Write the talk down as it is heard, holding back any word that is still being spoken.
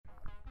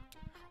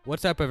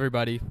What's up,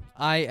 everybody?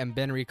 I am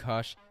Ben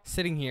Rikosh,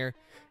 sitting here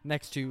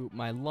next to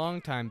my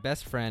longtime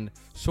best friend,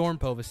 Soren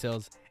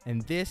Povasils,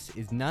 and this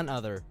is none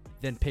other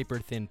than Paper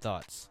Thin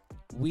Thoughts.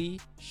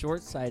 We,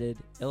 short-sighted,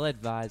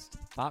 ill-advised,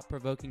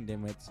 thought-provoking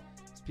dimwits,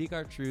 speak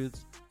our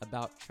truths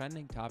about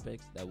trending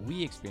topics that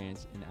we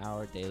experience in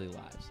our daily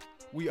lives.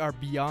 We are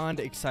beyond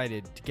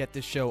excited to get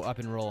this show up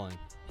and rolling.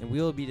 And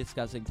we will be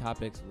discussing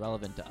topics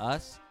relevant to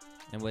us,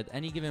 and with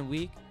any given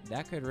week,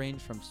 that could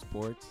range from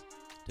sports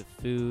to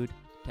food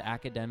to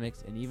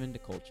academics and even to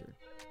culture.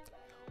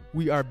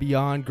 We are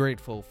beyond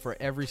grateful for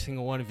every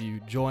single one of you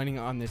joining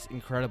on this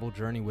incredible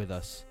journey with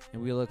us.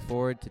 And we look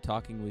forward to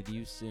talking with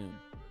you soon.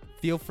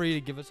 Feel free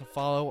to give us a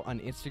follow on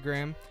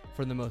Instagram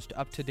for the most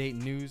up-to-date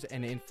news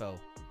and info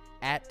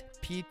at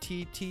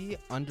PTT_pod.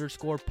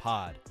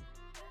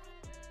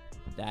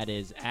 That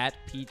is at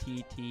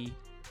PTT_pod.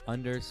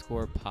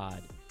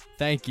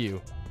 Thank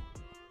you.